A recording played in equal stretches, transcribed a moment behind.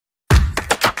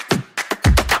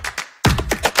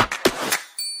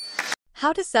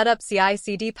How to set up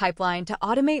CI/CD pipeline to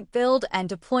automate build and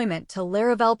deployment to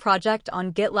Laravel project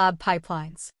on GitLab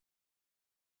Pipelines.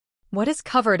 What is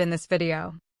covered in this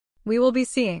video? We will be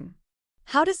seeing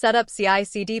how to set up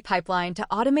CI/CD pipeline to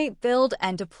automate build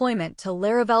and deployment to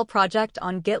Laravel project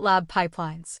on GitLab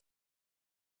Pipelines.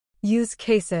 Use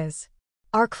cases.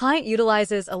 Our client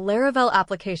utilizes a Laravel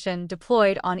application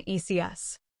deployed on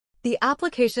ECS. The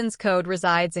application's code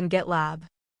resides in GitLab.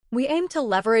 We aim to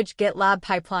leverage GitLab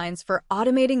pipelines for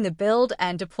automating the build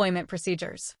and deployment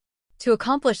procedures. To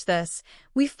accomplish this,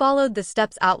 we followed the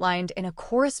steps outlined in a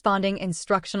corresponding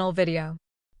instructional video.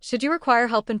 Should you require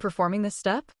help in performing this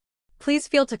step, please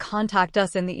feel to contact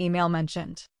us in the email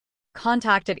mentioned.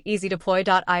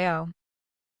 contact@easydeploy.io.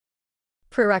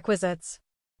 Prerequisites.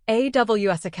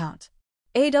 AWS account.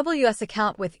 AWS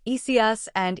account with ECS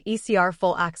and ECR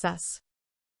full access.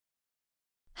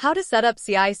 How to set up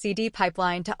CI/CD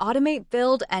pipeline to automate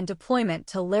build and deployment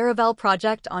to Laravel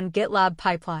project on GitLab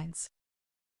Pipelines.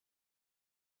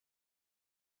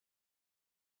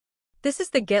 This is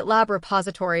the GitLab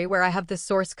repository where I have the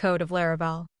source code of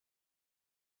Laravel.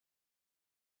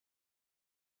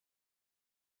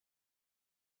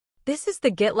 This is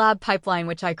the GitLab pipeline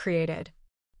which I created.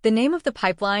 The name of the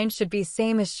pipeline should be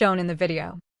same as shown in the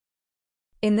video.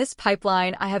 In this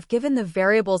pipeline, I have given the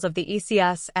variables of the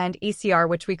ECS and ECR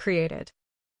which we created.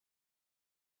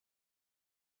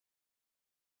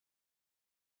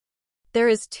 There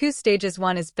is two stages,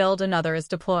 one is build, another is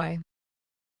deploy.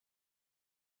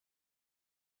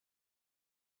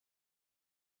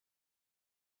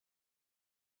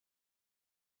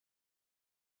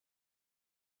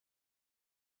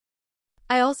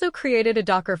 I also created a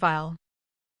Docker file.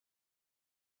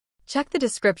 Check the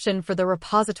description for the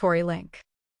repository link.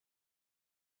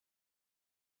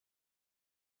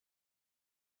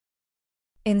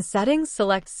 In Settings,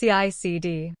 select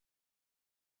CI/CD.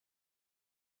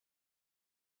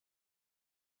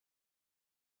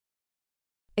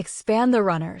 Expand the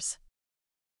runners.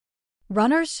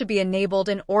 Runners should be enabled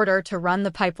in order to run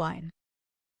the pipeline.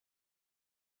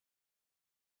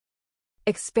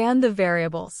 Expand the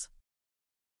variables.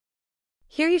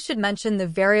 Here you should mention the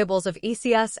variables of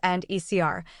ECS and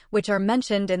ECR, which are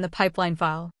mentioned in the pipeline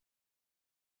file.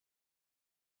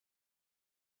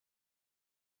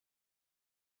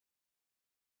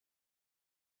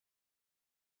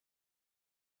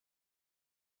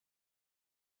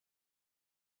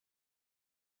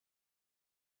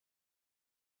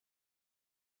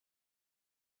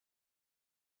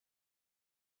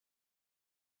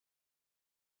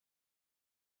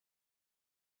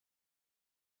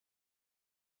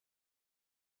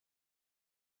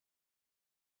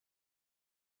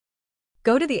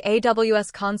 Go to the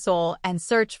AWS console and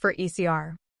search for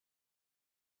ECR.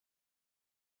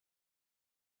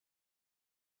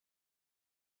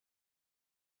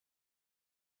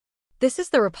 This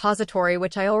is the repository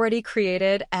which I already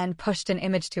created and pushed an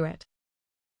image to it.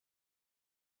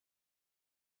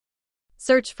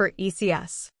 Search for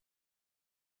ECS.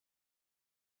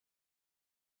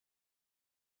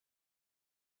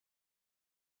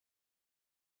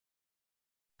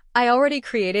 I already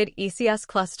created ECS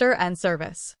cluster and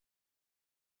service.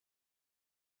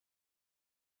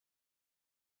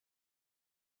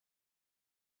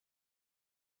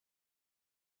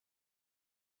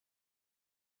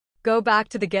 Go back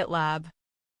to the GitLab.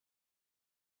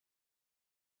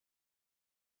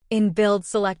 In Build,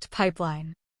 select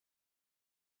Pipeline.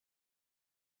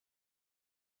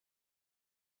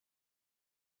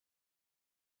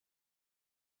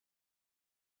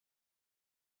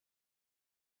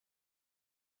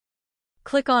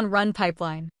 Click on Run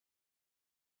Pipeline.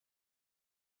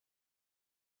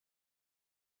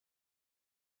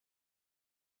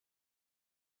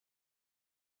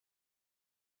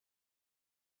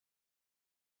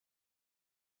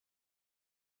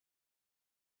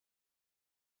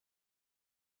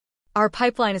 Our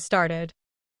pipeline is started.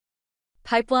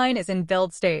 Pipeline is in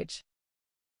build stage.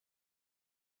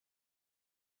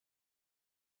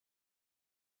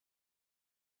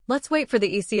 Let's wait for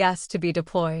the ECS to be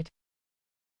deployed.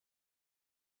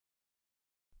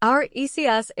 Our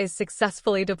ECS is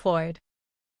successfully deployed.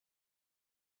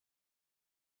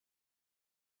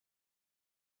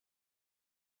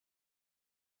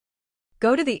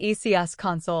 Go to the ECS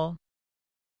console.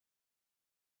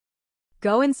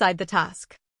 Go inside the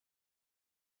task.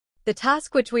 The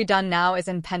task which we done now is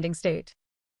in pending state.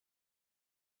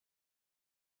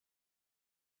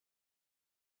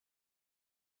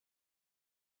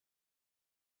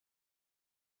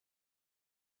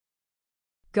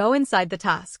 Go inside the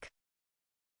task.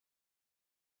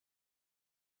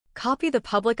 Copy the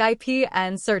public IP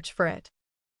and search for it.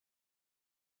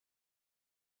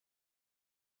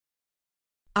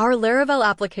 Our Laravel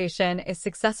application is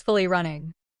successfully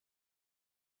running.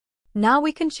 Now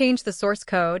we can change the source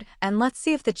code, and let's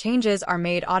see if the changes are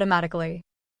made automatically.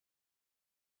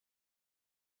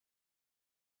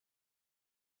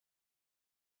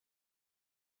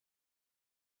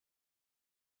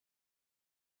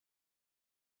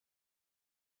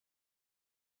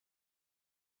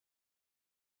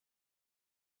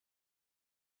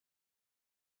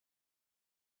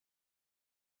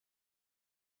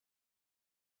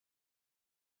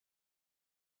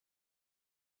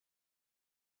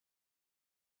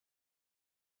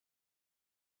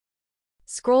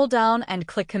 Scroll down and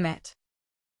click Commit.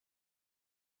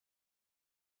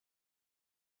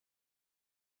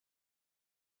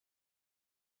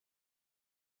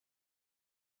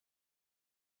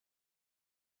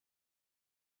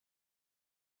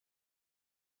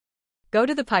 Go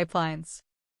to the pipelines.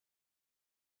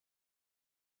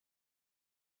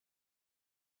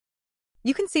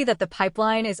 You can see that the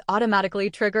pipeline is automatically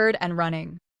triggered and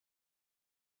running.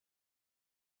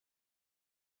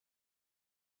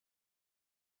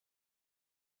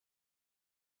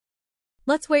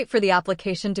 Let's wait for the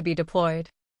application to be deployed.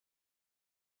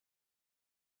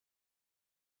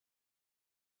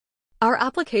 Our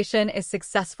application is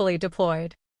successfully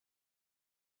deployed.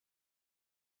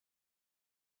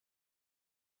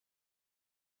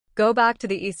 Go back to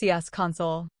the ECS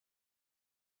console.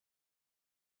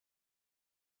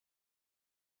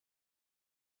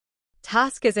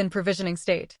 Task is in provisioning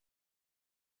state.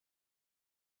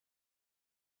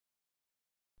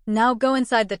 Now go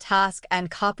inside the task and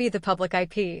copy the public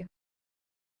IP.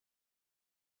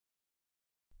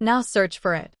 Now search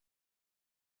for it.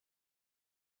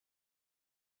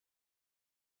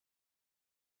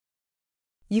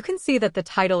 You can see that the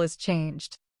title is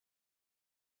changed.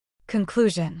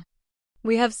 Conclusion.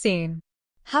 We have seen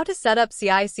how to set up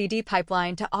CI/CD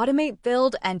pipeline to automate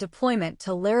build and deployment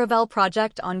to Laravel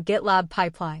project on GitLab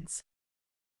Pipelines.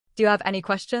 Do you have any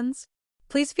questions?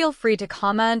 Please feel free to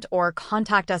comment or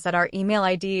contact us at our email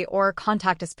ID or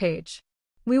contact us page.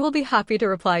 We will be happy to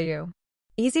reply you.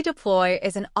 EasyDeploy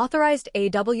is an authorized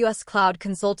AWS cloud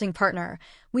consulting partner.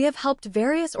 We have helped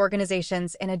various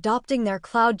organizations in adopting their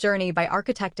cloud journey by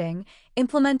architecting,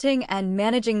 implementing, and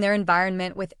managing their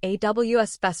environment with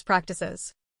AWS best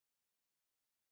practices.